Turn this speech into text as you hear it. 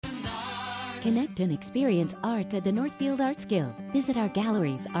Connect and experience art at the Northfield Arts Guild. Visit our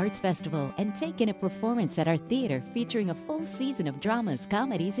galleries, arts festival, and take in a performance at our theater featuring a full season of dramas,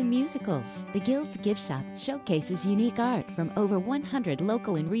 comedies, and musicals. The Guild's gift shop showcases unique art from over 100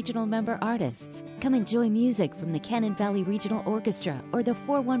 local and regional member artists. Come enjoy music from the Cannon Valley Regional Orchestra or the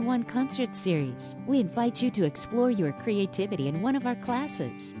 411 Concert Series. We invite you to explore your creativity in one of our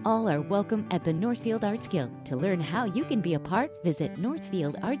classes. All are welcome at the Northfield Arts Guild. To learn how you can be a part, visit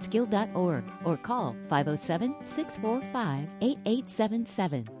northfieldartsguild.org or call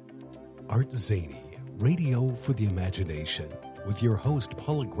 507-645-8877. ArtZany Radio for the Imagination with your host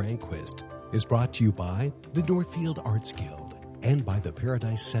Paula Granquist is brought to you by the Northfield Arts Guild and by the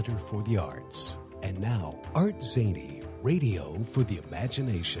Paradise Center for the Arts. And now, ArtZany Radio for the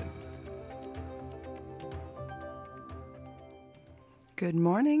Imagination. Good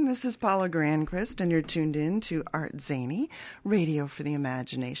morning, this is Paula Granquist, and you're tuned in to ArtZany Radio for the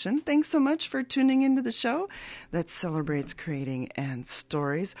Imagination. Thanks so much for tuning into the show that celebrates creating and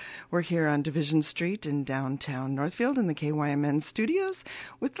stories. We're here on Division Street in downtown Northfield in the KYMN studios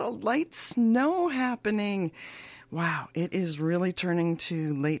with the light snow happening. Wow, it is really turning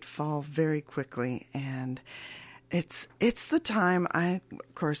to late fall very quickly, and it's the time of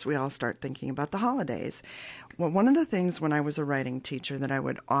course, we all start thinking about the holidays. Well, one of the things when I was a writing teacher that I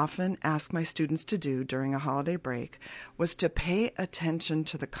would often ask my students to do during a holiday break was to pay attention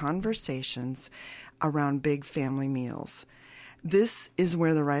to the conversations around big family meals. This is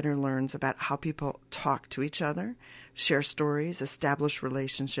where the writer learns about how people talk to each other, share stories, establish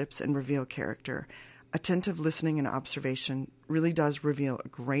relationships, and reveal character. Attentive listening and observation really does reveal a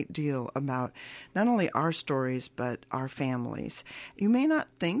great deal about not only our stories, but our families. You may not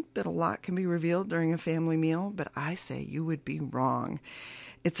think that a lot can be revealed during a family meal, but I say you would be wrong.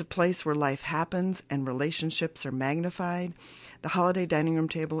 It's a place where life happens and relationships are magnified. The holiday dining room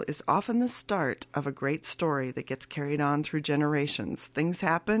table is often the start of a great story that gets carried on through generations. Things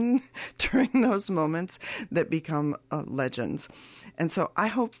happen during those moments that become legends. And so I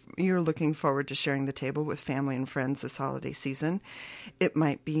hope you're looking forward to sharing the table with family and friends this holiday season. It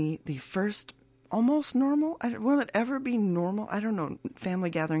might be the first almost normal. Will it ever be normal? I don't know. Family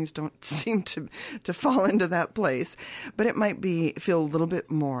gatherings don't seem to fall into that place. But it might feel a little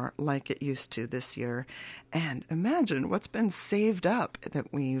bit more like it used to this year. And imagine what's been saved up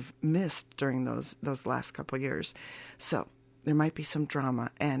that we've missed during those last couple of years. So there might be some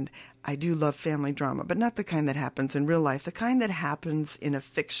drama, and I do love family drama, but not the kind that happens in real life, the kind that happens in a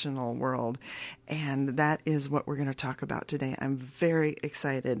fictional world, and that is what we're going to talk about today. I'm very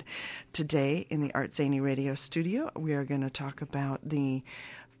excited. Today in the ArtZany Radio studio, we are going to talk about the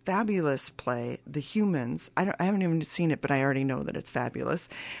fabulous play, The Humans. I haven't even seen it, but I already know that it's fabulous.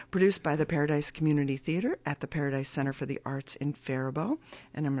 Produced by the Paradise Community Theater at the Paradise Center for the Arts in Faribault.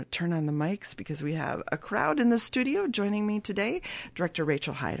 And I'm going to turn on the mics because we have a crowd in the studio joining me today. Director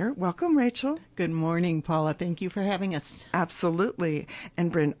Rachel Haider. Welcome, Rachel. Good morning, Paula. Thank you for having us. Absolutely.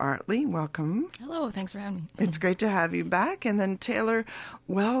 And Brynn Artley, welcome. Hello, thanks for having me. It's great to have you back. And then Taylor,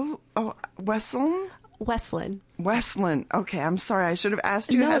 Wesseln. Wesseln. Okay, I'm sorry. I should have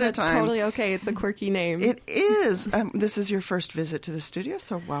asked you ahead of time. No, that's totally okay. It's a quirky name. It is. This is your first visit to the studio,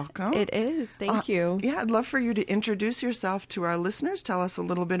 so welcome. It is. Thank you. Yeah, I'd love for you to introduce yourself to our listeners. Tell us a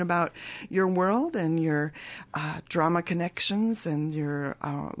little bit about your world and your drama connections and your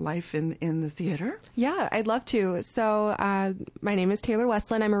life in the theater. Yeah, I'd love to. So my name is Taylor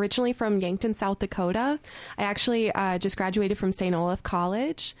Wesseln. I'm originally from Yankton, South Dakota. I actually just graduated from St. Olaf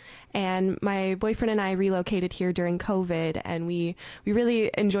College, and my boyfriend and I relocated here during COVID, and we really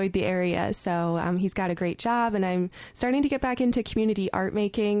enjoyed the area. So he's got a great job, and I'm starting to get back into community art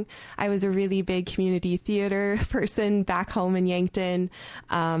making. I was a really big community theater person back home in Yankton.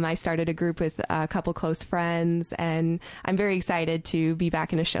 I started a group with a couple close friends, and I'm very excited to be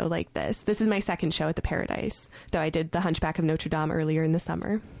back in a show like this. This is my second show at the Paradise, though I did The Hunchback of Notre Dame earlier in the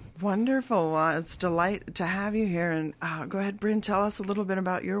summer. Wonderful. It's a delight to have you here. And go ahead, Brynn, tell us a little bit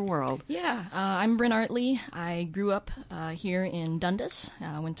about your world. Yeah, I'm Brynn Artley. I grew up here in Dundas.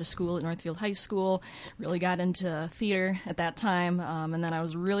 Went to school at Northfield High School, really got into theater at that time, and then I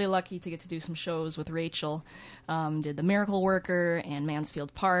was really lucky to get to do some shows with Rachel. Did The Miracle Worker and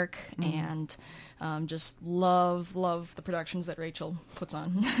Mansfield Park, and just love the productions that Rachel puts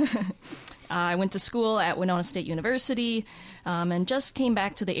on. I went to school at Winona State University and just came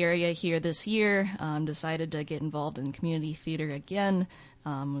back to the area here this year. Decided to get involved in community theater again.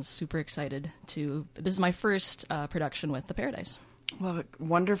 Was super excited to. This is my first production with the Paradise. Well,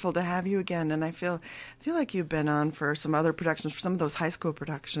 wonderful to have you again, and I feel like you've been on for some other productions, for some of those high school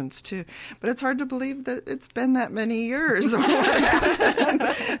productions too. But it's hard to believe that it's been that many years.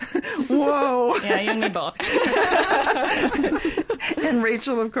 Whoa! Yeah, you and me both. And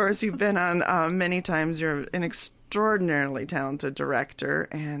Rachel, of course, you've been on many times. You're an extraordinarily talented director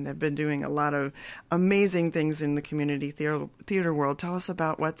and have been doing a lot of amazing things in the community theater world. Tell us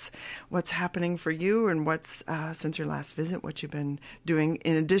about what's happening for you and what's, since your last visit, what you've been doing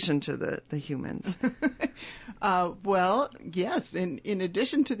in addition to the humans. Well, yes, in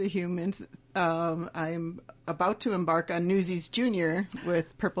addition to the humans, I'm about to embark on Newsies Junior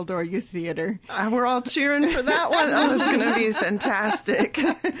with Purple Door Youth Theater. We're all cheering for that one. Oh, it's going to be fantastic.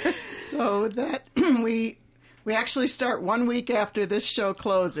 So that we actually start 1 week after this show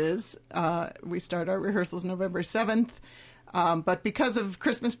closes. We start our rehearsals November 7th. But because of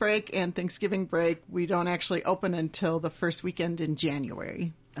Christmas break and Thanksgiving break, we don't actually open until the first weekend in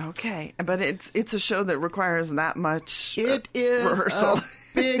January. Okay, but it's a show that requires that much It is rehearsal. A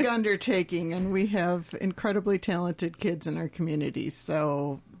big undertaking, and we have incredibly talented kids in our community.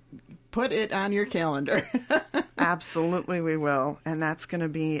 So put it on your calendar. Absolutely, we will. And that's going to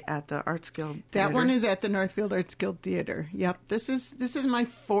be at the Arts Guild Theater. That one is at the Northfield Arts Guild Theater. Yep. This is my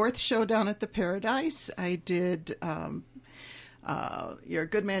fourth show down at the Paradise. I did You're a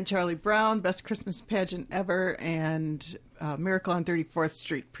Good Man, Charlie Brown, Best Christmas Pageant Ever, and Miracle on 34th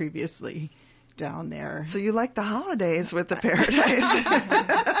Street previously down there. So you like the holidays with the Paradise.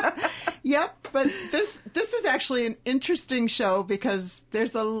 Yep, but this is actually an interesting show because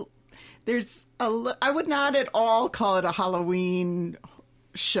there's a I would not at all call it a Halloween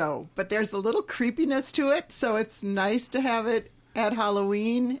show, but there's a little creepiness to it, so it's nice to have it at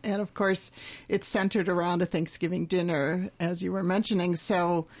Halloween, and of course it's centered around a Thanksgiving dinner, as you were mentioning,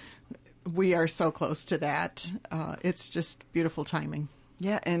 so we are so close to that. It's just beautiful timing.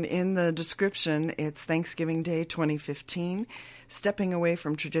 Yeah, and in the description, it's Thanksgiving Day 2015. Stepping away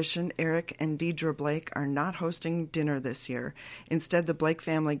from tradition, Eric and Deidre Blake are not hosting dinner this year. Instead, the Blake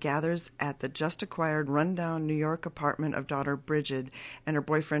family gathers at the just-acquired rundown New York apartment of daughter Bridget and her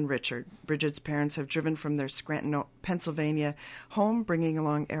boyfriend Richard. Bridget's parents have driven from their Scranton, Pennsylvania home, bringing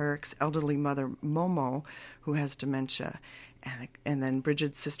along Eric's elderly mother, Momo, who has dementia. And then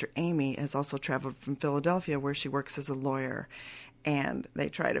Bridget's sister, Amy, has also traveled from Philadelphia, where she works as a lawyer. And they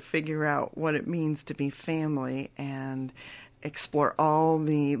try to figure out what it means to be family and explore all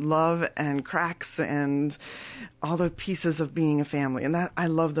the love and cracks and all the pieces of being a family. And that I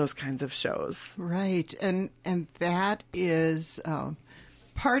love those kinds of shows. Right. And that is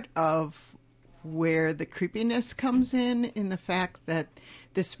part of where the creepiness comes in the fact that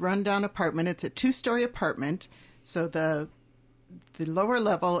this rundown apartment, it's a 2-story apartment. So the lower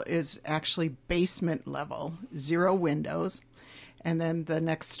level is actually basement level, 0 windows. And then the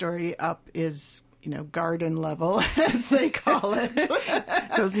next story up is, garden level, as they call it.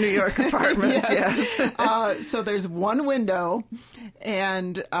 Those New York apartments, yes. So there's 1 window,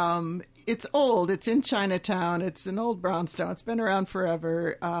 and it's old. It's in Chinatown. It's an old brownstone. It's been around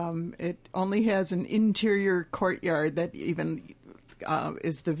forever. It only has an interior courtyard that even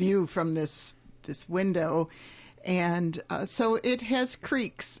is the view from this window. And so it has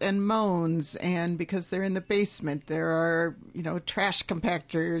creaks and moans, and because they're in the basement, there are, trash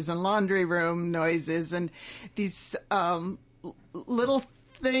compactors and laundry room noises and these little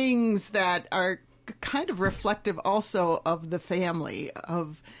things that are kind of reflective also of the family,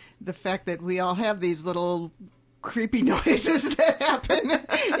 of the fact that we all have these little creepy noises that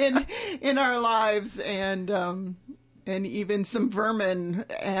happen in our lives, and even some vermin,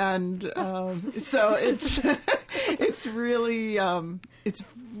 and so it's really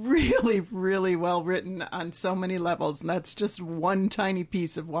really well written on so many levels, and that's just one tiny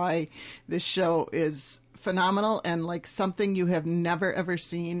piece of why this show is phenomenal and like something you have never ever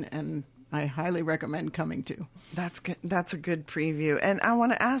seen, and I highly recommend coming to. That's good. That's a good preview. And I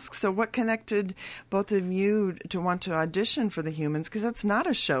want to ask, so what connected both of you to want to audition for The Humans? Because that's not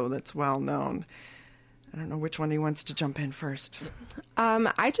a show that's well known. I don't know which one of you wants to jump in first.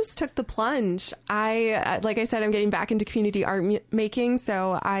 I just took the plunge. Like I said, I'm getting back into community art making,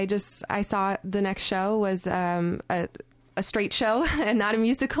 so I saw the next show was a straight show and not a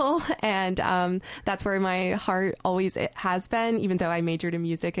musical, and that's where my heart always has been, even though I majored in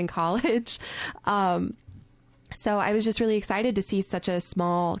music in college. So I was just really excited to see such a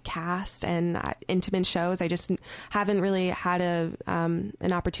small cast and intimate shows. I just haven't really had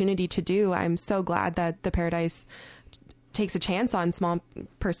an opportunity to do. I'm so glad that the Paradise takes a chance on small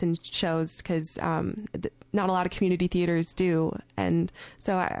person shows, because not a lot of community theaters do. And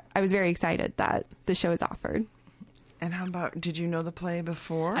so I was very excited that the show is offered. And how about, did you know the play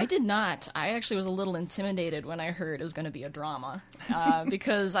before? I did not. I actually was a little intimidated when I heard it was going to be a drama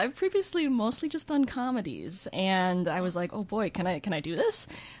because I've previously mostly just done comedies, and I was like, oh boy, can I do this?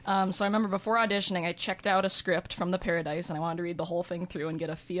 So I remember before auditioning, I checked out a script from the Paradise, and I wanted to read the whole thing through and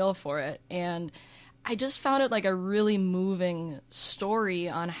get a feel for it, and I just found it like a really moving story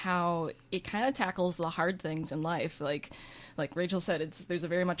on how it kind of tackles the hard things in life, like Rachel said, there's a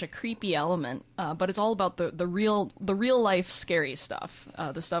very much a creepy element, but it's all about the real life scary stuff,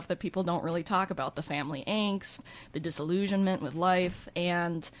 the stuff that people don't really talk about, the family angst, the disillusionment with life,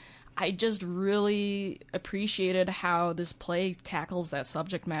 and I just really appreciated how this play tackles that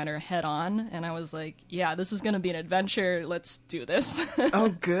subject matter head on, and I was like, yeah, this is going to be an adventure. Let's do this.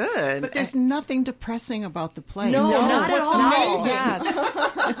 Oh, good. But there's nothing depressing about the play. No, not at all.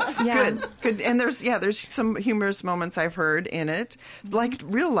 Yeah. Good. And there's some humorous moments I've heard in it, like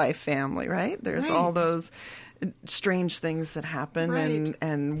real life family, right? There's all those strange things that happen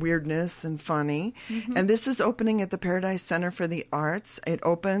and weirdness and funny. And this is opening at the Paradise Center for the Arts. It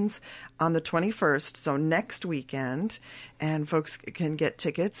opens on the 21st, so next weekend, and folks can get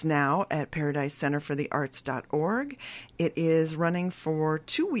tickets now at paradisecenterforthearts.org. It is running for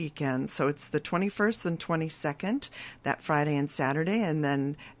 2 weekends, so it's the 21st and 22nd, that Friday and Saturday, and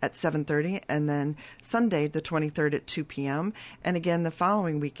then at 7:30, and then Sunday the 23rd at 2 p.m., and again the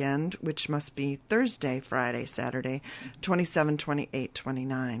following weekend, which must be Thursday, Friday, Saturday, 27, 28,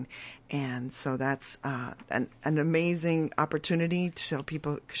 29. And so that's an amazing opportunity. So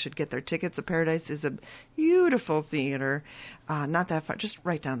people should get their tickets. The Paradise is a beautiful theater, not that far, just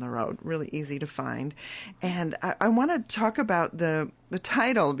right down the road, really easy to find. And I want to talk about the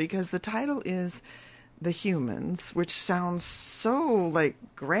title, because the title is The Humans, which sounds so like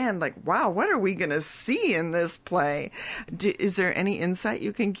grand, like, wow, what are we going to see in this play? Is there any insight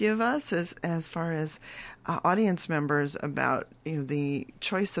you can give us as far as audience members about the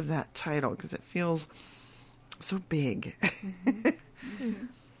choice of that title, because it feels so big? Do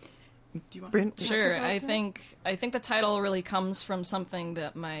you want Brynn? Sure. I think the title really comes from something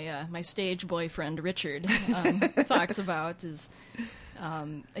that my stage boyfriend Richard talks about. It's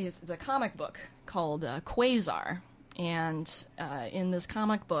a comic book called Quasar, and in this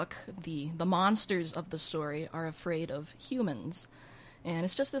comic book, the monsters of the story are afraid of humans. And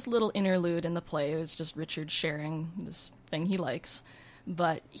it's just this little interlude in the play. It's just Richard sharing this thing he likes.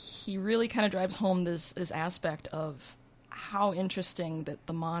 But he really kind of drives home this aspect of how interesting that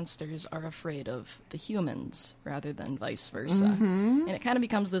the monsters are afraid of the humans rather than vice versa. And it kind of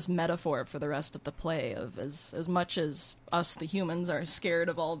becomes this metaphor for the rest of the play of as much as us, the humans, are scared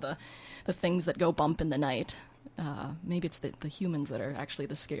of all the things that go bump in the night. Maybe it's the humans that are actually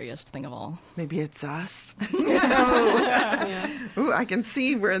the scariest thing of all. Maybe it's us. Ooh, I can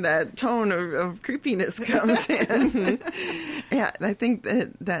see where that tone of creepiness comes in. Yeah, I think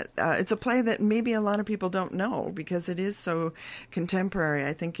that it's a play that maybe a lot of people don't know because it is so contemporary.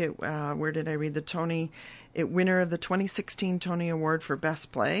 I think where did I read the Tony? Winner of the 2016 Tony Award for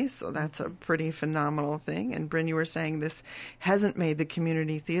Best Play, so that's a pretty phenomenal thing. And Brynn, you were saying this hasn't made the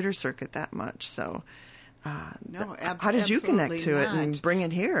community theater circuit that much, so... No, how did you connect to it not. and bring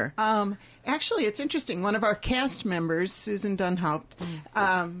it here? Actually, it's interesting. One of our cast members, Susan Dunhaupt.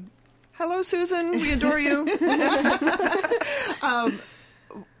 Hello, Susan. We adore you.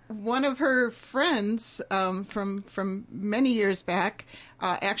 One of her friends from many years back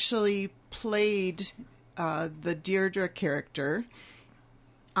actually played the Deirdre character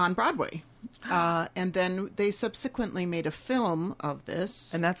on Broadway. And then they subsequently made a film of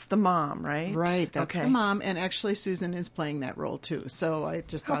this. And that's the mom, right? Right, that's the mom. And actually Susan is playing that role too. So I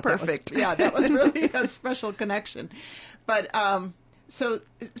just thought perfect. that was really a special connection. But so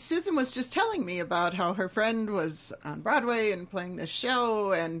Susan was just telling me about how her friend was on Broadway and playing this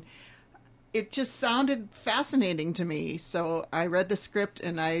show, and it just sounded fascinating to me. So I read the script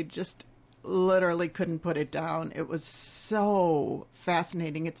and I just literally couldn't put it down. It was so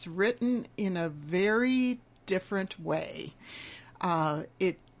fascinating. It's written in a very different way.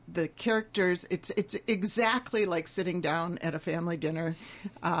 The characters, it's exactly like sitting down at a family dinner.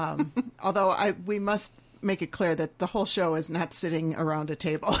 Although we must make it clear that the whole show is not sitting around a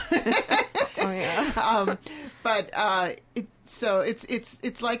table. Oh yeah. So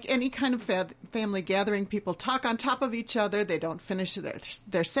it's like any kind of family gathering. People talk on top of each other. They don't finish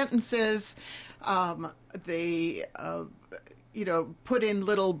their sentences. They put in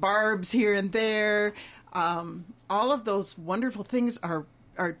little barbs here and there. All of those wonderful things are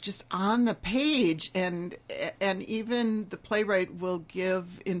just on the page, and even the playwright will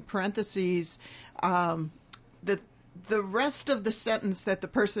give in parentheses the rest of the sentence that the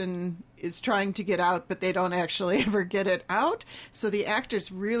person is trying to get out, but they don't actually ever get it out. So the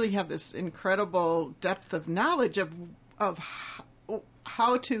actors really have this incredible depth of knowledge of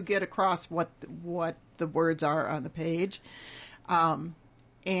how to get across what the words are on the page.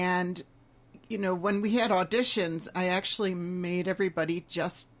 And, you know, when we had auditions, I actually made everybody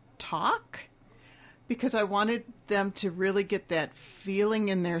just talk, because I wanted them to really get that feeling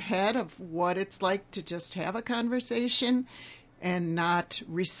in their head of what it's like to just have a conversation and not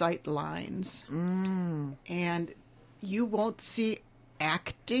recite lines. And you won't see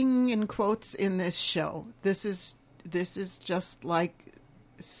acting in quotes in this show. This is just like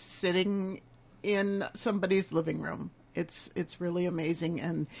sitting in somebody's living room. It's really amazing,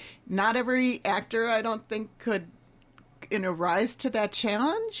 and not every actor, I don't think, could rise to that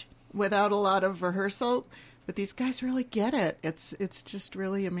challenge without a lot of rehearsal, but these guys really get it. It's just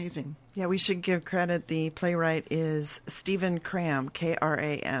really amazing. Yeah, we should give credit. The playwright is Stephen Kram,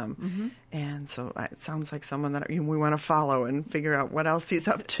 Kram. And so it sounds like someone that we want to follow and figure out what else he's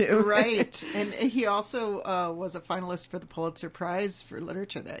up to. Right. And he also was a finalist for the Pulitzer Prize for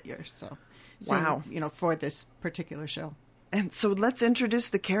Literature that year. So, wow. You know, for this particular show. And so let's introduce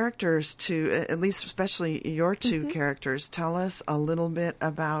the characters to, at least especially your two characters. Tell us a little bit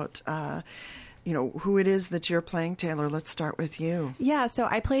about, who it is that you're playing. Taylor, let's start with you. Yeah, so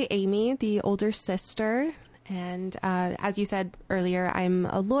I play Amy, the older sister. And as you said earlier, I'm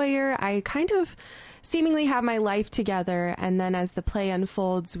a lawyer. I kind of seemingly have my life together. And then as the play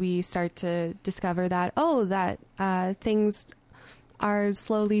unfolds, we start to discover that, things are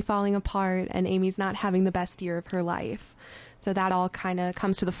slowly falling apart and Amy's not having the best year of her life. So that all kind of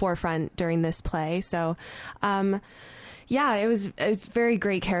comes to the forefront during this play. So, it's very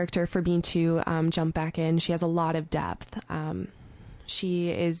great character for me to jump back in. She has a lot of depth. She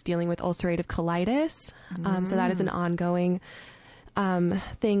is dealing with ulcerative colitis. So that is an ongoing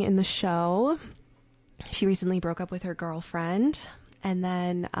thing in the show. She recently broke up with her girlfriend, and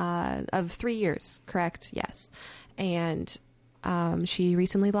then of 3 years, correct? Yes. And she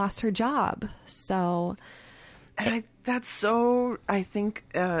recently lost her job. So, and I think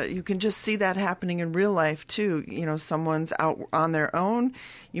you can just see that happening in real life too. You know, someone's out on their own.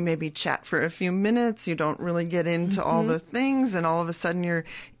 You maybe chat for a few minutes. You don't really get into all the things, and all of a sudden you're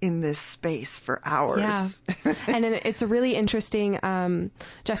in this space for hours. Yeah. And it's a really interesting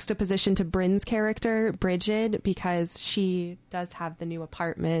juxtaposition to Brynn's character, Bridget, because she does have the new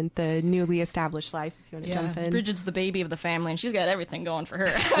apartment, the newly established life, if you want to jump in. Bridget's the baby of the family, and she's got everything going for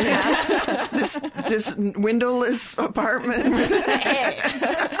her. This windowless apartment. Hey,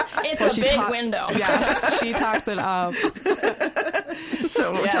 it's a big window. Yeah, she talks it up.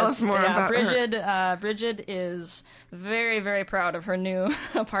 So tell us more about Bridget. her. Bridget is very, very proud of her new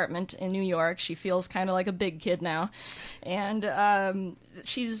apartment in New York. She feels kind of like a big kid now. And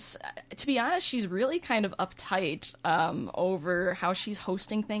she's, to be honest, she's really kind of uptight over how she's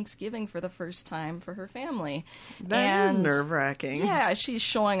hosting Thanksgiving for the first time for her family. That is nerve-wracking. Yeah, she's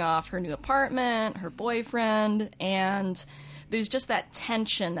showing off her new apartment, her boyfriend, and there's just that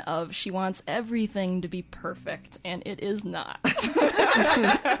tension of she wants everything to be perfect, and it is not.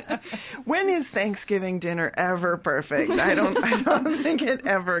 When is Thanksgiving dinner ever perfect? I don't think it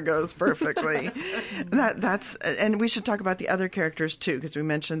ever goes perfectly. And we should talk about the other characters too, because we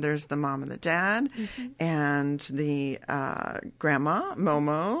mentioned there's the mom and the dad, and the grandma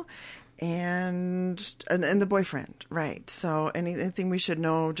Momo, and the boyfriend, right? So anything we should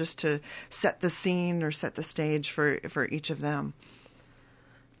know just to set the scene or set the stage for each of them?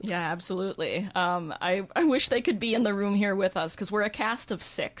 Yeah, absolutely. I wish they could be in the room here with us, because we're a cast of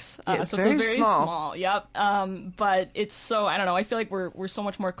 6. It's so very it's a very small. small. Yep. But it's so, I don't know, I feel like we're so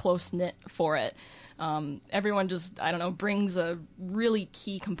much more close-knit for it. Everyone just, I don't know, brings a really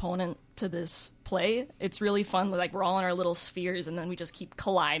key component to this play. It's really fun. Like, we're all in our little spheres, and then we just keep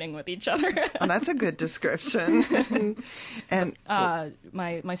colliding with each other. Oh, that's a good description. And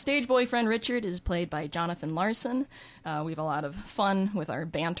my stage boyfriend Richard is played by Jonathan Larson. We have a lot of fun with our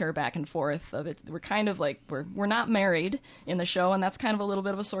banter back and forth. Of it, we're kind of like we're not married in the show, and that's kind of a little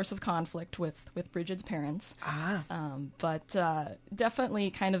bit of a source of conflict with Bridget's parents. But definitely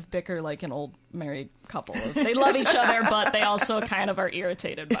kind of bicker like an old married couple. They love each other, but they also kind of are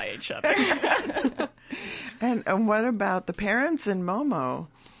irritated by each other. And what about the parents in Momo?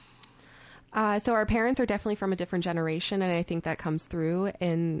 So our parents are definitely from a different generation, and I think that comes through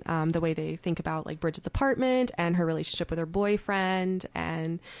in the way they think about like Bridget's apartment and her relationship with her boyfriend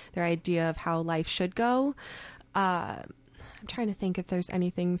and their idea of how life should go. I'm trying to think if there's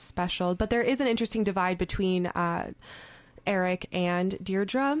anything special, but there is an interesting divide between Eric and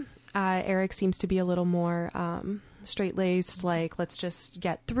Deirdre. Eric seems to be a little more straight-laced, like, let's just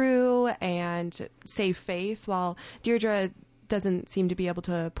get through and save face, while Deirdre doesn't seem to be able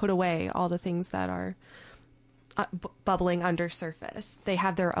to put away all the things that are bubbling under surface. They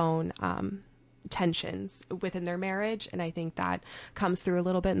have their own tensions within their marriage, and I think that comes through a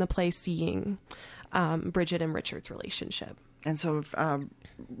little bit in the play, seeing Bridget and Richard's relationship. And so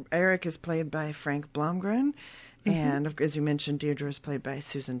Eric is played by Frank Blomgren. And as you mentioned, Deirdre is played by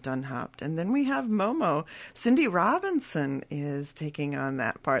Susan Dunhaupt. And then we have Momo. Cindy Robinson is taking on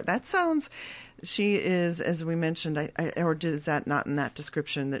that part. That sounds, she is, as we mentioned, or is that not in that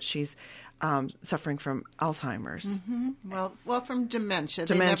description, that she's suffering from Alzheimer's? Mm-hmm. Well, from dementia.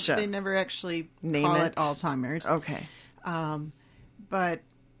 Dementia. They never actually name call it it Alzheimer's. Okay. But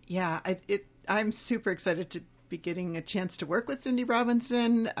yeah, I'm super excited to be getting a chance to work with Cindy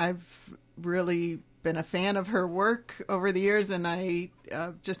Robinson. I've really been a fan of her work over the years, and I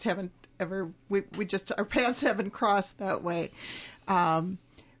just haven't ever, our paths haven't crossed that way.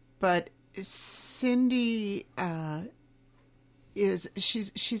 But Cindy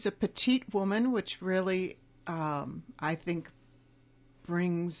she's a petite woman, which really I think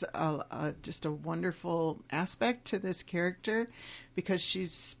brings just a wonderful aspect to this character, because she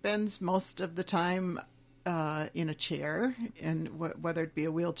spends most of the time in a chair, and whether it be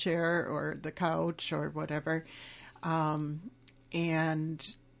a wheelchair or the couch or whatever,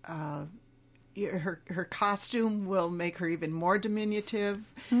 and her costume will make her even more diminutive,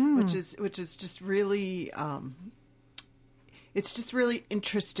 which is just really it's just really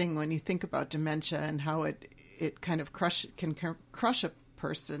interesting when you think about dementia and how it kind of can crush a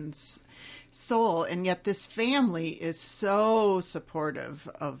person's soul, and yet this family is so supportive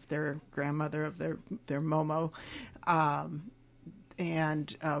of their grandmother, of their Momo,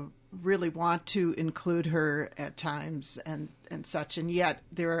 and really want to include her at times and such. And yet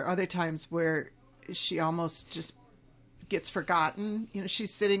there are other times where she almost just gets forgotten. You know,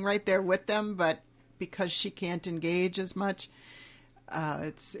 she's sitting right there with them, but because she can't engage as much,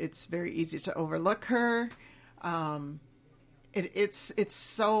 it's very easy to overlook her. It's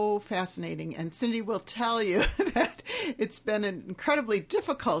so fascinating, and Cindy will tell you that it's been an incredibly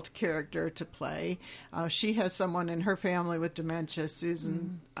difficult character to play. She has someone in her family with dementia.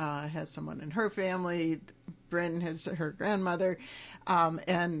 Susan has someone in her family. Brynn has her grandmother,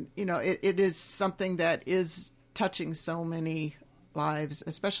 and you know it is something that is touching so many lives,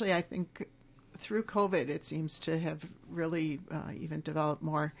 especially I think through COVID. It seems to have really even developed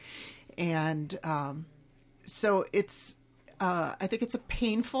more, and so it's. I think it's a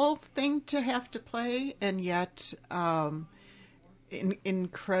painful thing to have to play, and yet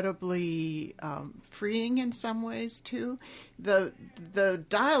incredibly freeing in some ways too. The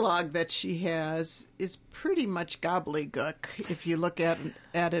dialogue that she has is pretty much gobbledygook if you look at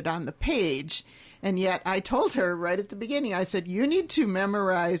it on the page, and yet I told her right at the beginning, I said, you need to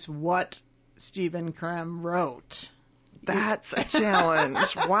memorize what Stephen Krem wrote. That's a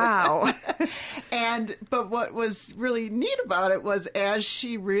challenge. Wow. But what was really neat about it was as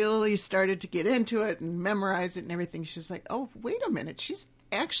she really started to get into it and memorize it and everything, she's like, oh, wait a minute. She's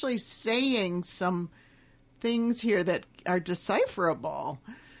actually saying some things here that are decipherable.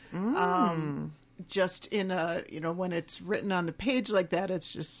 Just in when it's written on the page like that,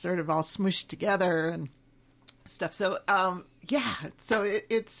 it's just sort of all smooshed together and stuff. So, so it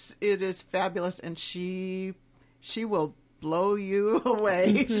is fabulous. And she will blow you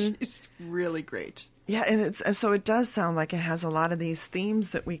away. She's really great. Yeah, and it does sound like it has a lot of these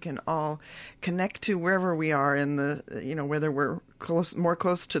themes that we can all connect to wherever we are in the, whether we're more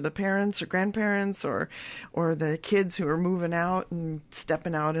close to the parents or grandparents or the kids who are moving out and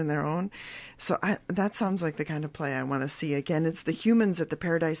stepping out in their own. So that sounds like the kind of play I want to see. Again, it's The Humans at the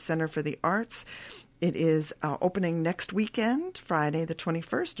Paradise Center for the Arts. It is opening next weekend, Friday the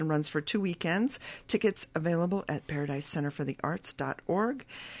 21st, and runs for 2 weekends. Tickets available at paradisecenterforthearts.org.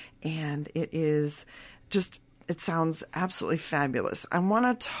 And it sounds absolutely fabulous. I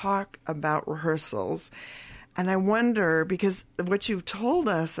want to talk about rehearsals. And I wonder, because what you've told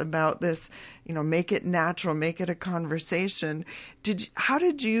us about this, make it natural, make it a conversation. How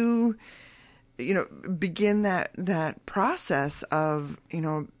did you, begin that process of,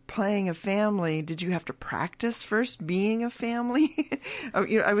 playing a family? Did you have to practice first being a family?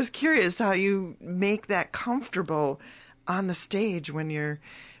 I was curious how you make that comfortable on the stage when you're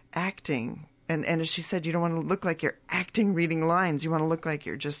acting. And as she said, you don't want to look like you're acting, reading lines. You want to look like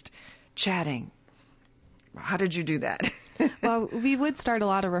you're just chatting. How did you do that? Well, we would start a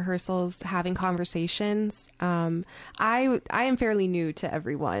lot of rehearsals having conversations. I am fairly new to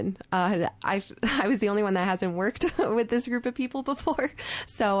everyone. I was the only one that hasn't worked with this group of people before,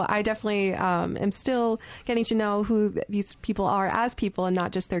 so I definitely am still getting to know who these people are as people and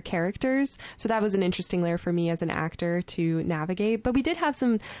not just their characters. So that was an interesting layer for me as an actor to navigate. But we did have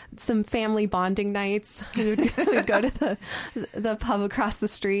some family bonding nights. We'd go to the pub across the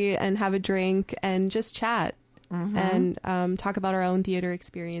street and have a drink and just chat. Mm-hmm. And talk about our own theater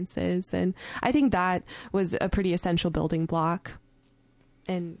experiences. And I think that was a pretty essential building block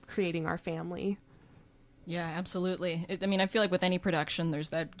in creating our family. Yeah, absolutely. I feel like with any production, there's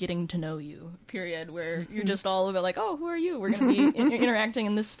that getting to know you period where you're just all of it like, oh, who are you? We're going to be interacting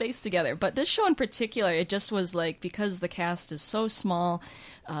in this space together. But this show in particular, it just was like, because the cast is so small,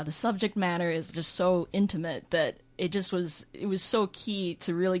 the subject matter is just so intimate that it was so key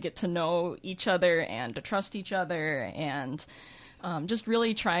to really get to know each other and to trust each other and just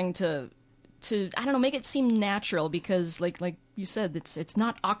really trying to I don't know, make it seem natural, because like you said, it's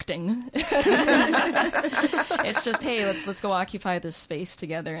not acting. It's just, hey, let's go occupy this space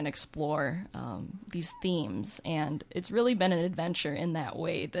together and explore these themes. And it's really been an adventure in that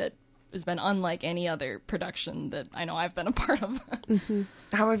way that has been unlike any other production that I know I've been a part of. Mm-hmm.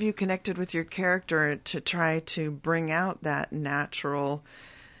 How have you connected with your character to try to bring out that natural,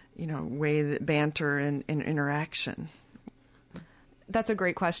 way that banter and interaction? That's a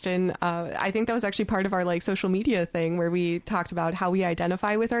great question. I think that was actually part of our social media thing where we talked about how we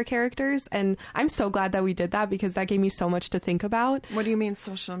identify with our characters. And I'm so glad that we did that, because that gave me so much to think about. What do you mean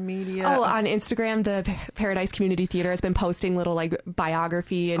social media? Oh, on Instagram, the Paradise Community Theater has been posting little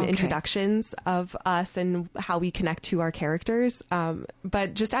biography and introductions of us and how we connect to our characters.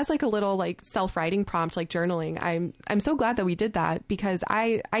 But just as a little self-writing prompt, journaling, I'm so glad that we did that, because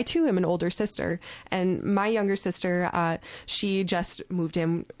I too am an older sister, and my younger sister, she just moved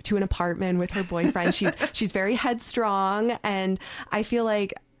in to an apartment with her boyfriend. She's very headstrong, and I feel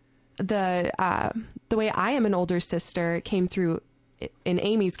like the way I am an older sister came through in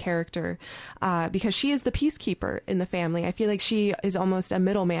Amy's character, because she is the peacekeeper in the family. I feel like she is almost a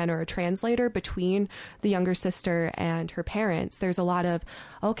middleman or a translator between the younger sister and her parents. There's a lot of,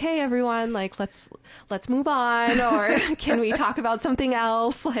 okay, everyone, let's move on, or can we talk about something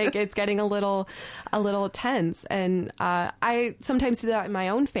else? It's getting a little tense. And I sometimes do that in my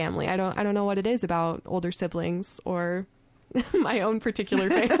own family. I don't know what it is about older siblings or my own particular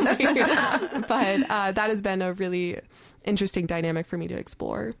family, but that has been a really interesting dynamic for me to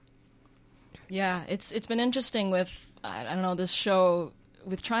explore. Yeah, it's been interesting with, I don't know, this show,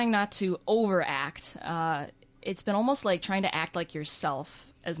 with trying not to overact. It's been almost like trying to act like yourself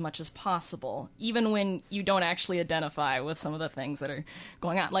as much as possible, even when you don't actually identify with some of the things that are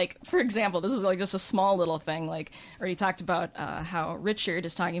going on. For example, this is just a small little thing. Already talked about how Richard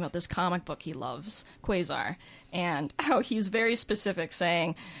is talking about this comic book he loves, Quasar, and how he's very specific,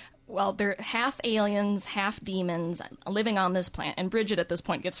 saying, well, they're half aliens, half demons living on this planet. And Bridget at this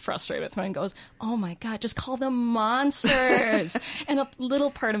point gets frustrated with him and goes, oh my God, just call them monsters. And a little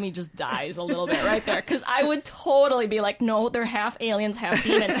part of me just dies a little bit right there, because I would totally be like, no, they're half aliens, half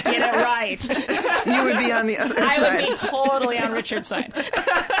demons. Get it right. You would be on the other side. I would be totally on Richard's side.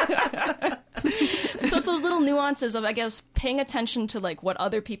 So it's those little nuances of, I guess, paying attention to what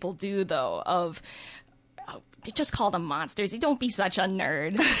other people do, though, of just call them monsters. Don't be such a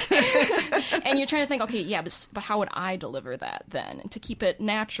nerd. And you're trying to think, okay, yeah, but how would I deliver that then? And to keep it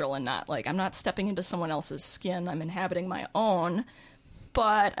natural and not I'm not stepping into someone else's skin. I'm inhabiting my own,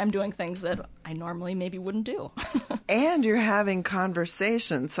 but I'm doing things that I normally maybe wouldn't do. And you're having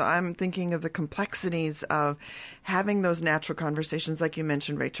conversations. So I'm thinking of the complexities of having those natural conversations. Like you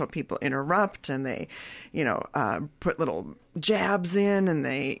mentioned, Rachel, people interrupt and they, put little jabs in and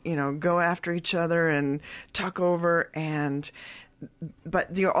they, go after each other and talk over.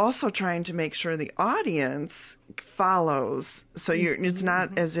 But you're also trying to make sure the audience follows. So it's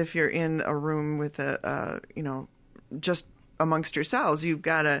not as if you're in a room with just amongst yourselves. You've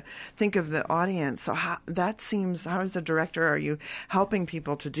got to think of the audience. So how as a director, are you helping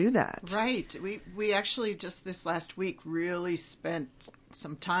people to do that? Right. We actually just this last week really spent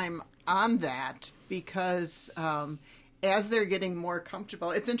some time on that, because as they're getting more comfortable,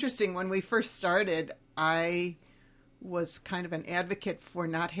 it's interesting. When we first started, I was kind of an advocate for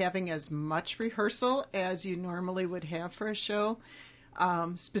not having as much rehearsal as you normally would have for a show.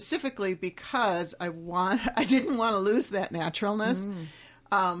 Specifically because I didn't want to lose that naturalness.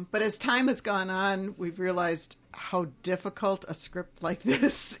 But as time has gone on, we've realized how difficult a script like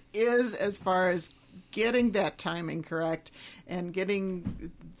this is, as far as getting that timing correct and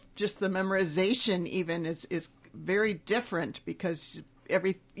getting just the memorization even is very different because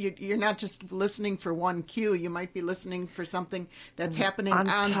you're not just listening for one cue. You might be listening for something that's happening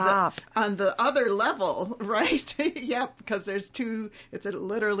on the other level, right? Yeah, because there's two. It's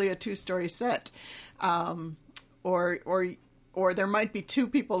literally a 2-story set, or there might be two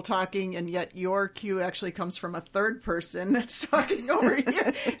people talking, and yet your cue actually comes from a third person that's talking over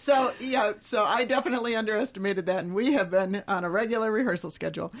here. So I definitely underestimated that, and we have been on a regular rehearsal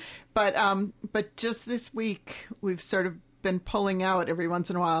schedule, but just this week we've sort of been pulling out every once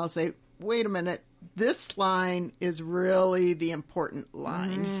in a while, say, wait a minute, this line is really the important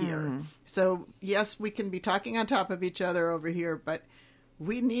line here. So yes, we can be talking on top of each other over here, but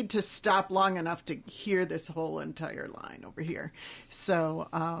we need to stop long enough to hear this whole entire line over here. So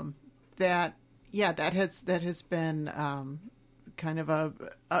that has been kind of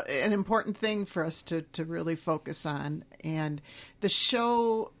an important thing for us to really focus on. And the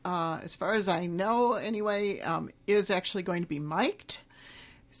show, as far as I know anyway, is actually going to be mic'd.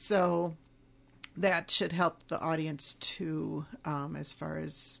 So that should help the audience too, as far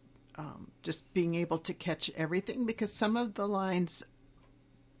as just being able to catch everything, because some of the lines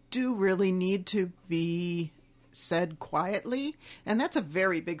do really need to be said quietly, and that's a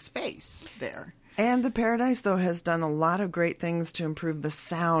very big space there. And the Paradise, though, has done a lot of great things to improve the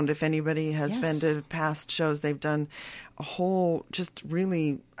sound. If anybody has been to past shows, they've done a whole, just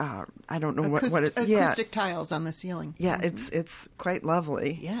really, I don't know what it is. Acoustic tiles on the ceiling. Yeah, it's quite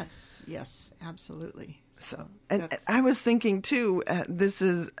lovely. Yes, absolutely. So, and I was thinking too, this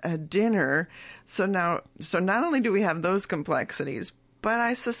is a dinner, so not only do we have those complexities, but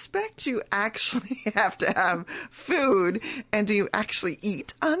I suspect you actually have to have food. And do you actually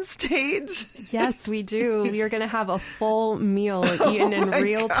eat on stage? Yes, we do. We are going to have a full meal eaten in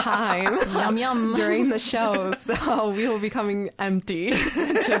real time Yum, yum. during the show. So we will be coming empty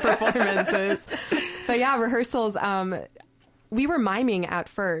to performances. But yeah, rehearsals, we were miming at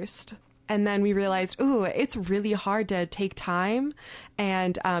first. And then we realized, it's really hard to take time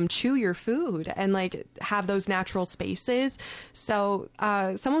and chew your food and like have those natural spaces. So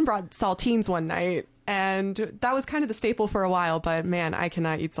someone brought saltines one night, and that was kind of the staple for a while. But man, I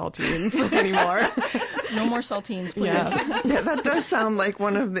cannot eat saltines anymore. No more saltines, please. Yeah, that does sound like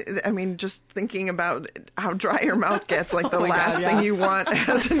one of the, I mean, just thinking about how dry your mouth gets, like the last thing you want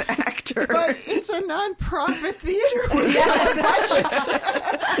as an actor. But it's a non-profit theater with a budget.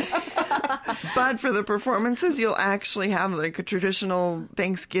 But for the performances, you'll actually have like a traditional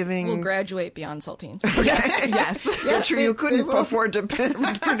Thanksgiving. We'll graduate beyond saltines. Yes. That's true. You couldn't afford to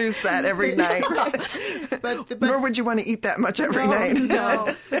produce that every night. But nor would you want to eat that much every night.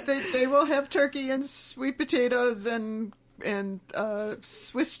 No. They will have turkey and sweet potatoes and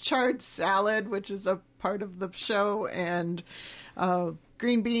Swiss chard salad, which is a part of the show, and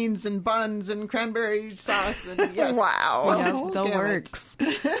green beans and buns and cranberry sauce. And yes, wow, the works.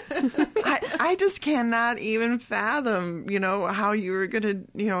 I just cannot even fathom, how you were going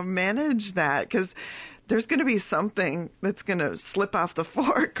to, manage that, because there's going to be something that's going to slip off the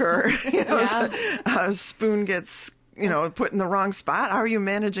fork, or a spoon gets put in the wrong spot. How are you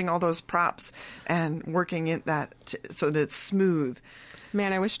managing all those props and working it so that it's smooth?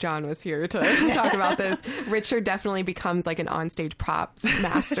 Man, I wish John was here to talk about this. Richard definitely becomes like an onstage props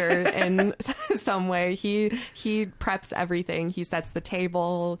master in some way. He preps everything. He sets the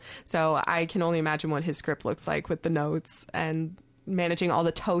table. So I can only imagine what his script looks like with the notes and managing all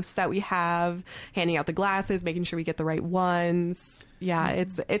the toasts that we have, handing out the glasses, making sure we get the right ones. Yeah,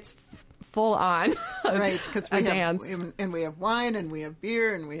 it's full on, right? Because we dance, we have wine, and we have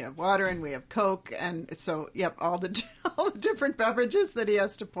beer, and we have water, and we have Coke, and so all the different beverages that he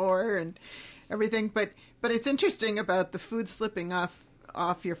has to pour and everything. But it's interesting about the food slipping off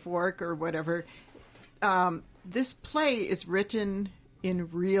your fork or whatever. This play is written in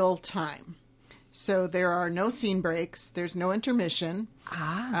real time. So there are no scene breaks. There's no intermission.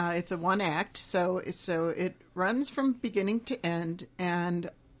 It's a one act. So it runs from beginning to end. And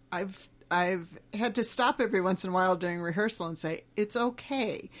I've had to stop every once in a while during rehearsal and say, it's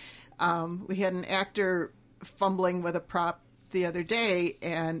okay. We had an actor fumbling with a prop the other day,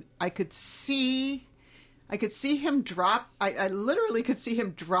 and I could see him drop. I literally could see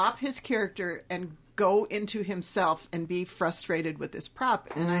him drop his character and go into himself and be frustrated with this prop.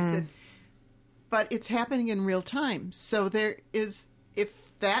 And I said, but it's happening in real time. So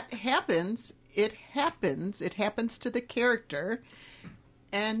if that happens, it happens. It happens to the character,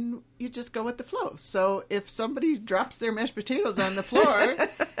 and you just go with the flow. So if somebody drops their mashed potatoes on the floor,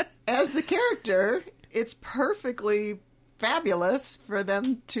 as the character, it's perfectly fabulous for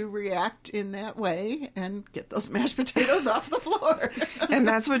them to react in that way and get those mashed potatoes off the floor. And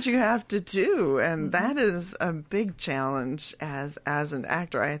that's what you have to do. And that is a big challenge as an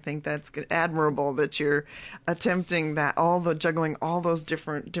actor. I think that's admirable that you're attempting that, juggling all those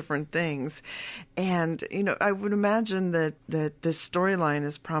different things. And, I would imagine that this storyline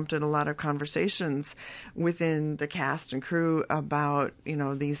has prompted a lot of conversations within the cast and crew about,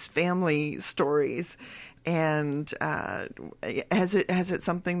 these family stories. And has it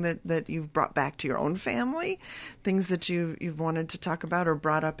something that you've brought back to your own family? Things that you've wanted to talk about or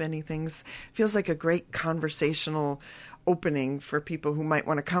brought up? Any things? Feels like a great conversational opening for people who might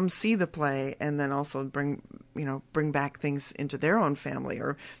want to come see the play and then also bring back things into their own family,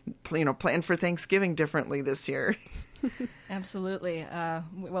 or plan for Thanksgiving differently this year. Absolutely.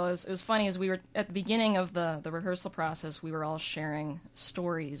 Well, it was funny as we were at the beginning of the rehearsal process. We were all sharing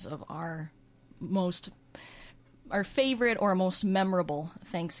stories of our favorite or most memorable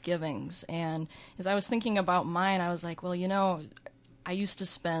Thanksgivings. And as I was thinking about mine, I was like, well, I used to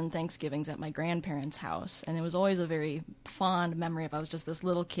spend Thanksgivings at my grandparents' house, and it was always a very fond memory of I was just this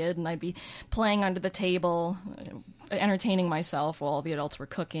little kid, and I'd be playing under the table, entertaining myself while all the adults were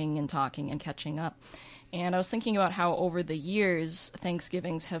cooking and talking and catching up. And I was thinking about how over the years,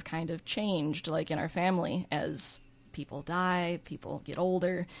 Thanksgivings have kind of changed, like in our family, as people die, people get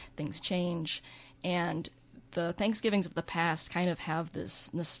older, things change. And the Thanksgivings of the past kind of have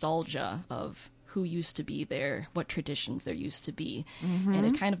this nostalgia of who used to be there, what traditions there used to be. Mm-hmm. And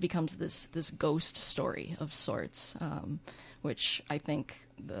it kind of becomes this ghost story of sorts, which I think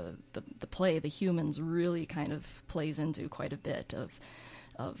the play, The Humans, really kind of plays into quite a bit of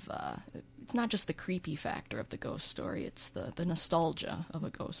it's not just the creepy factor of the ghost story, it's the nostalgia of a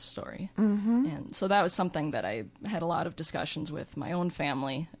ghost story. Mm-hmm. And so that was something that I had a lot of discussions with my own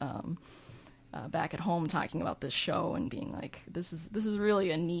family back at home, talking about this show and being like, this is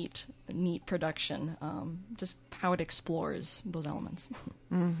really a neat production, just how it explores those elements.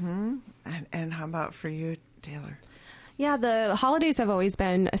 Mm-hmm. And how about for you, Taylor? Yeah, the holidays have always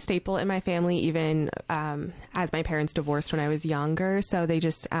been a staple in my family, even as my parents divorced when I was younger. So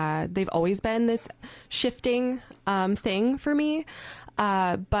they've always been this shifting thing for me.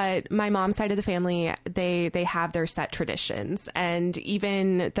 But my mom's side of the family, they have their set traditions. And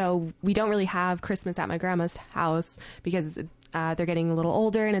even though we don't really have Christmas at my grandma's house because they're getting a little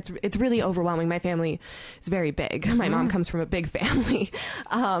older and it's really overwhelming. My family is very big. Mm-hmm. My mom comes from a big family.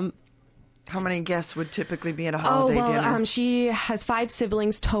 How many guests would typically be at a holiday dinner? She has 5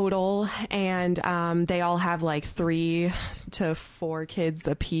 siblings total, and they all have like 3 to 4 kids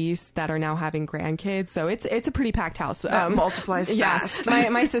apiece that are now having grandkids. So it's a pretty packed house. That multiplies fast.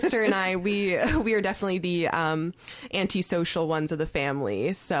 My sister and I, we are definitely the antisocial ones of the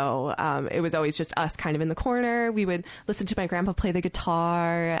family. So it was always just us kind of in the corner. We would listen to my grandpa play the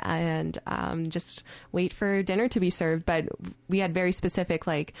guitar and just wait for dinner to be served. But we had very specific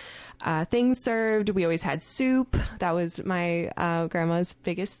things served. We always had soup. That was my grandma's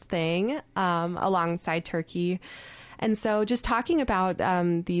biggest thing, alongside turkey. And so just talking about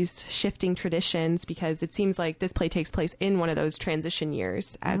these shifting traditions, because it seems like this play takes place in one of those transition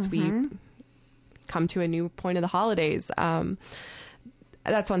years as we come to a new point of the holidays.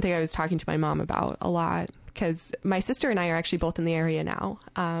 That's one thing I was talking to my mom about a lot, because my sister and I are actually both in the area now.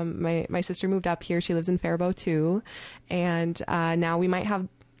 My sister moved up here. She lives in Faribault too. And now we might have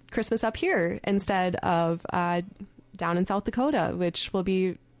Christmas up here instead of down in South Dakota, which will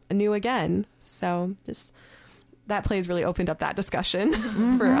be new again. So just that play's really opened up that discussion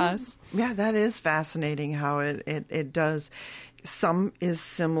for us. Yeah, that is fascinating how it does. Some is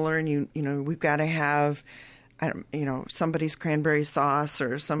similar, and we've got to have somebody's cranberry sauce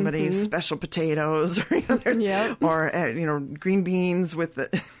or somebody's special potatoes, or green beans with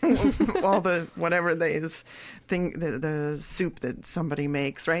all the whatever the soup that somebody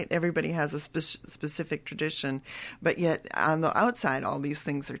makes, right? Everybody has a specific tradition, but yet on the outside, all these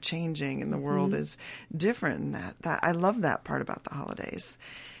things are changing, and the world is different. And that I love that part about the holidays.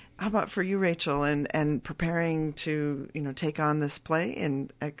 How about for you, Rachel, and preparing to take on this play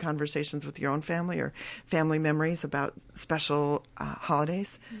and conversations with your own family or family memories about special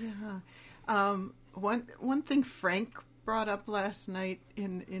holidays? Yeah, one thing Frank brought up last night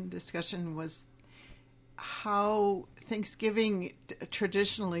in discussion was how Thanksgiving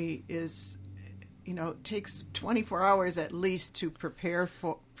traditionally is, takes 24 hours at least to prepare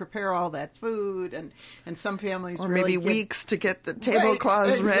all that food, and some families or really maybe weeks to get the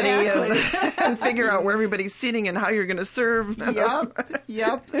tablecloths ready and figure out where everybody's sitting and how you're going to serve.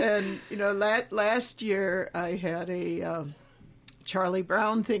 Yep. And last year I had a Charlie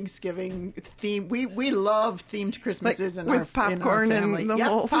Brown Thanksgiving theme. We love themed Christmases like in with popcorn in our family. and the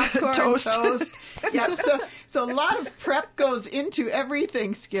whole popcorn, toast. Yep. So a lot of prep goes into every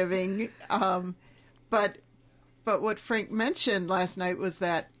Thanksgiving. But what Frank mentioned last night was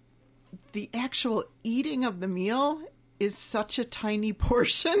that the actual eating of the meal is such a tiny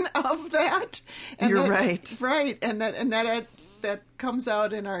portion of that. And You're right. Right. And that comes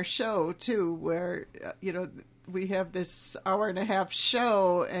out in our show too, where, we have this hour and a half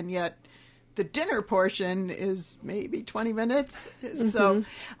show, and yet the dinner portion is maybe 20 minutes. Mm-hmm. So,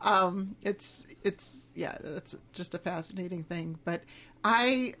 that's just a fascinating thing. But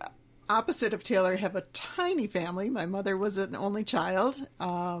I, opposite of Taylor, have a tiny family. My mother was an only child.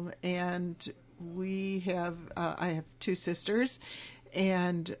 And I have two sisters,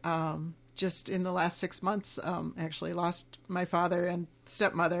 and, just in the last 6 months, actually lost my father and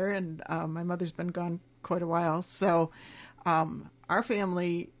stepmother, and my mother's been gone quite a while. So our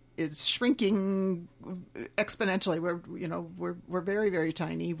family is shrinking exponentially. We're very, very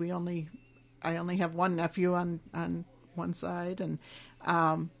tiny. I only have one nephew on one side, and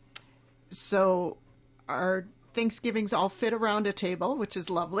so our Thanksgivings all fit around a table, which is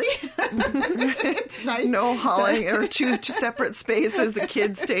lovely. It's nice. No hauling or two separate spaces, the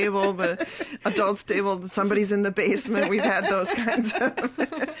kids' table, the adults' table, somebody's in the basement. We've had those kinds of...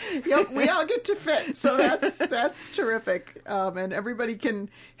 Yep, we all get to fit, so that's terrific. And everybody can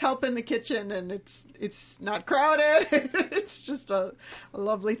help in the kitchen, and it's not crowded. It's just a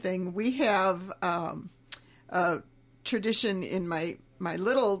lovely thing. We have a tradition in my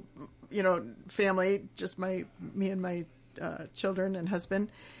little... family, just me and my children and husband,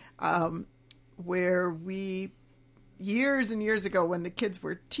 where we, years and years ago when the kids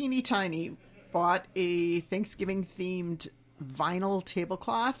were teeny tiny, bought a Thanksgiving-themed vinyl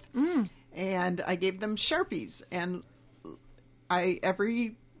tablecloth, and I gave them Sharpies. And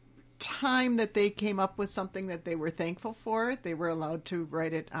every time that they came up with something that they were thankful for, they were allowed to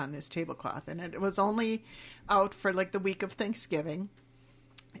write it on this tablecloth. And it was only out for like the week of Thanksgiving.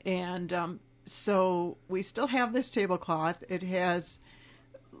 And so we still have this tablecloth. It has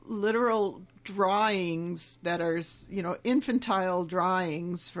literal drawings that are, infantile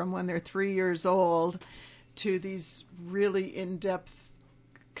drawings from when they're 3 years old to these really in-depth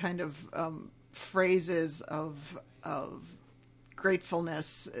kind of phrases of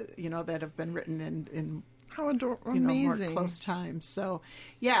gratefulness, that have been written in how amazing, more close times. So,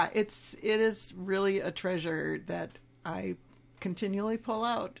 yeah, it is really a treasure that I continually pull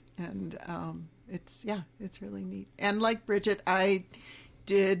out, and it's really neat. And like Bridget, I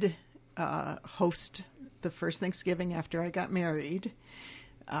did host the first Thanksgiving after I got married.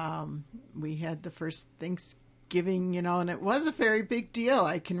 We had the first Thanksgiving, and it was a very big deal.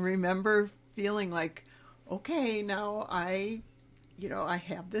 I can remember feeling like, okay, now I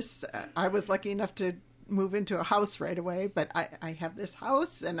have this. I was lucky enough to move into a house right away, but I have this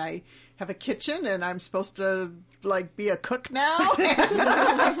house, and I have a kitchen, and I'm supposed to be a cook now,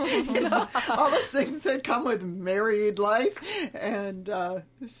 and, all those things that come with married life. And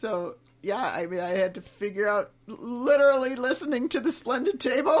so yeah, I mean, I had to figure out, literally listening to the Splendid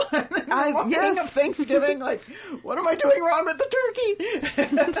Table and the morning of Thanksgiving, what am I doing wrong with the turkey?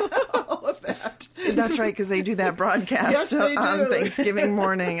 All of that. That's right, because they do that broadcast on Thanksgiving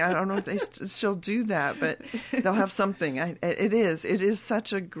morning. I don't know if they still do that, but they'll have something. It is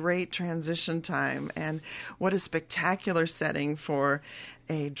such a great transition time, and what a spectacular setting for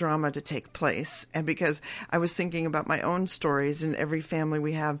a drama to take place. And because I was thinking about my own stories, in every family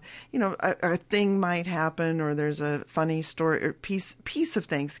we have, a thing might happen, or there's a funny story or piece of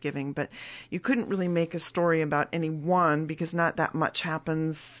Thanksgiving, but you couldn't really make a story about any one, because not that much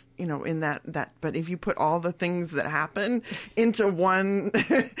happens, in that. But if you put all the things that happen into 1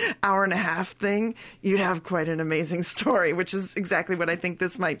 hour and a half thing, you'd have quite an amazing story, which is exactly what I think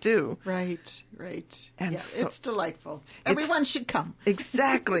this might do. Right. And so, it's delightful. Everyone should come.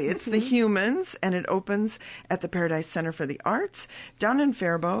 Exactly. It's the Humans, and it opens at the Paradise Center for the Arts down in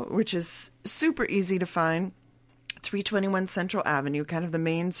Faribault, which is super easy to find. 321 Central Avenue, kind of the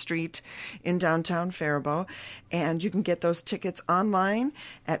main street in downtown Faribault. And you can get those tickets online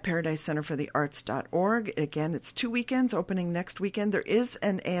at paradisecenterforthearts.org. Again, it's 2 weekends, opening next weekend. There is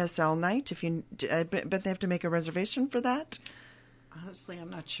an ASL night. I bet they have to make a reservation for that. Honestly, I'm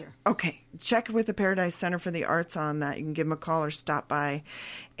not sure. Okay. Check with the Paradise Center for the Arts on that. You can give them a call or stop by,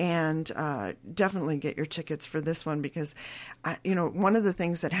 and definitely get your tickets for this one, because, one of the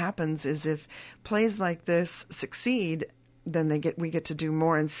things that happens is if plays like this succeed, then we get to do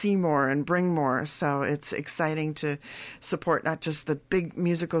more and see more and bring more. So it's exciting to support not just the big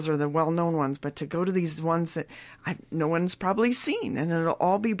musicals or the well-known ones, but to go to these ones that no one's probably seen, and it'll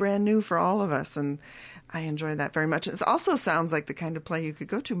all be brand new for all of us. And I enjoy that very much. It also sounds like the kind of play you could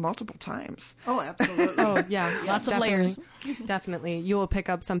go to multiple times. Oh, absolutely. Oh, yeah. Lots of layers. Definitely. You will pick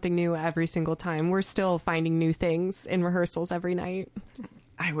up something new every single time. We're still finding new things in rehearsals every night.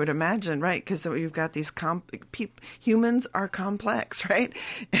 I would imagine, right? Because you've got these humans are complex, right?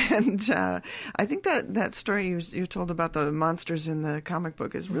 And I think that story you told about the monsters in the comic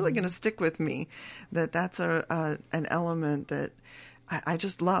book is really going to stick with me. That's an element that I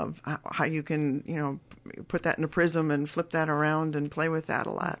just love, how you can, put that in a prism and flip that around and play with that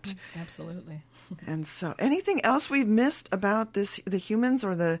a lot. Absolutely. And so, anything else we've missed about the humans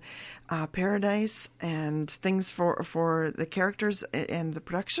or the paradise and things for the characters and the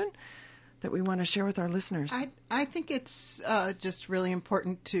production that we want to share with our listeners? I think it's just really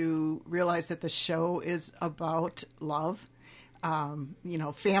important to realize that the show is about love.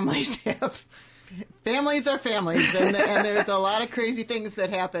 Families are families, and there's a lot of crazy things that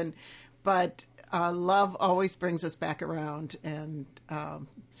happen, but love always brings us back around. And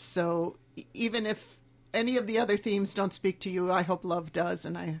so even if any of the other themes don't speak to you, I hope love does,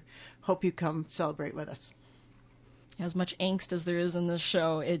 and I hope you come celebrate with us. As much angst as there is in this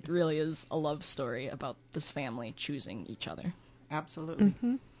show, it really is a love story about this family choosing each other. Absolutely.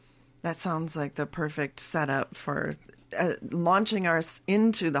 Mm-hmm. That sounds like the perfect setup for launching us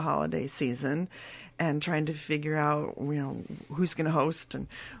into the holiday season and trying to figure out, who's going to host and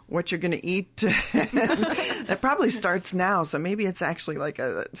what you're going to eat. That probably starts now, so maybe it's actually like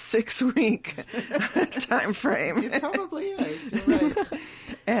a 6-week time frame. It probably is. You're right.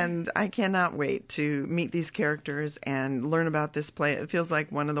 And I cannot wait to meet these characters and learn about this play. It feels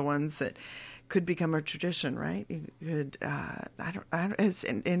like one of the ones that could become a tradition, right? You could. Has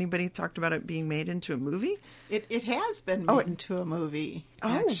anybody talked about it being made into a movie? It has been made into a movie,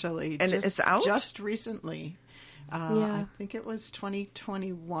 actually, and it's out just recently. I think it was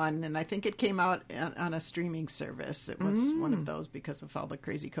 2021, and I think it came out on a streaming service. It was one of those because of all the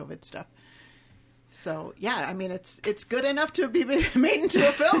crazy COVID stuff. So, yeah, I mean, it's good enough to be made into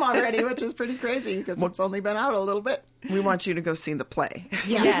a film already, which is pretty crazy because it's only been out a little bit. We want you to go see the play.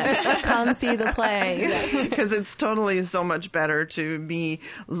 Yes, come see the play. Because it's totally so much better to be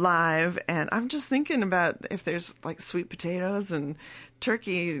live. And I'm just thinking about if there's like sweet potatoes and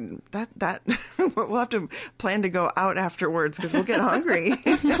turkey, that we'll have to plan to go out afterwards because we'll get hungry.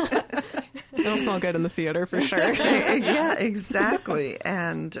 It'll smell good in the theater for sure. Yeah, exactly.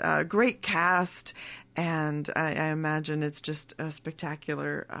 And great cast. And I imagine it's just a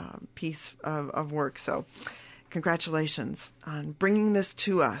spectacular piece of work. So congratulations on bringing this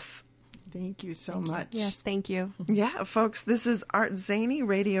to us. Thank you so much. Yes, thank you. Yeah, folks, this is ArtZany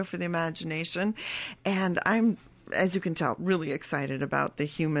Radio for the Imagination. And I'm, as you can tell, really excited about the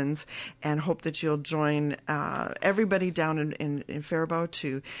humans and hope that you'll join everybody down in Faribault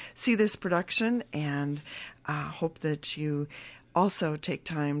to see this production, and hope that you also take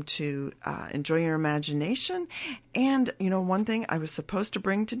time to enjoy your imagination. And, one thing I was supposed to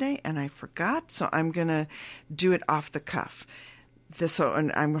bring today and I forgot, so I'm going to do it off the cuff.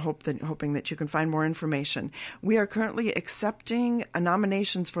 And I'm hoping that you can find more information. We are currently accepting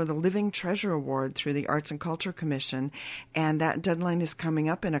nominations for the Living Treasure Award through the Arts and Culture Commission, and that deadline is coming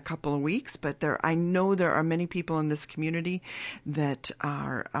up in a couple of weeks. But I know there are many people in this community that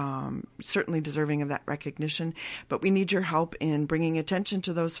are certainly deserving of that recognition. But we need your help in bringing attention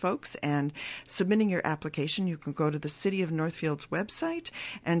to those folks and submitting your application. You can go to the City of Northfield's website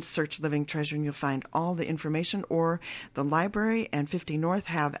and search Living Treasure, and you'll find all the information, or the library and 50 North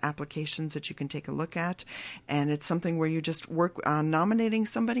have applications that you can take a look at. And it's something where you just work on nominating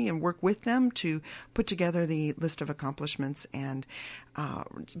somebody and work with them to put together the list of accomplishments and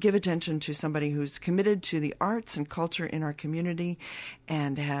give attention to somebody who's committed to the arts and culture in our community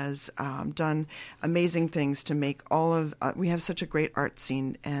and has done amazing things to make we have such a great art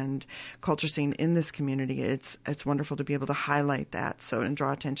scene and culture scene in this community. It's wonderful to be able to highlight that and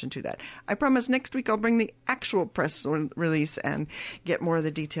draw attention to that. I promise next week I'll bring the actual press release and get more of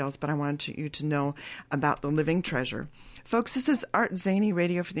the details, but I wanted you to know about the Living Treasure. Folks, this is ArtZany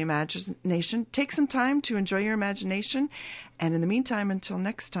Radio for the Imagination. Take some time to enjoy your imagination, and in the meantime, until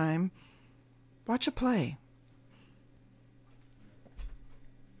next time, watch a play.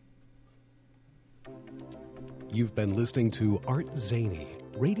 You've been listening to ArtZany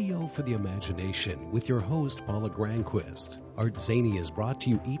Radio for the Imagination with your host, Paula Granquist. ArtZany is brought to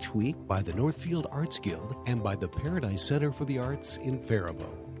you each week by the Northfield Arts Guild and by the Paradise Center for the Arts in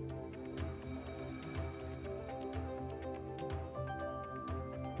Faribault.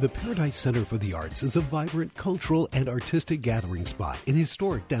 The Paradise Center for the Arts is a vibrant cultural and artistic gathering spot in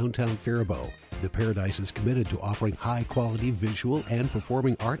historic downtown Faribault. The Paradise is committed to offering high-quality visual and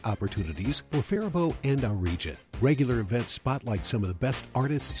performing art opportunities for Faribault and our region. Regular events spotlight some of the best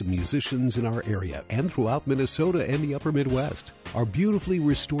artists and musicians in our area and throughout Minnesota and the upper Midwest. Our beautifully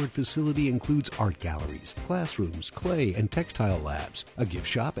restored facility includes art galleries, classrooms, clay and textile labs, a gift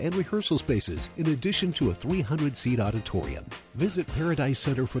shop and rehearsal spaces, in addition to a 300-seat auditorium. Visit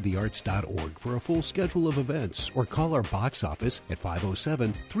ParadiseCenterForTheArts.org for a full schedule of events or call our box office at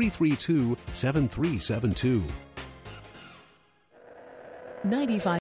 507-332-7372. 95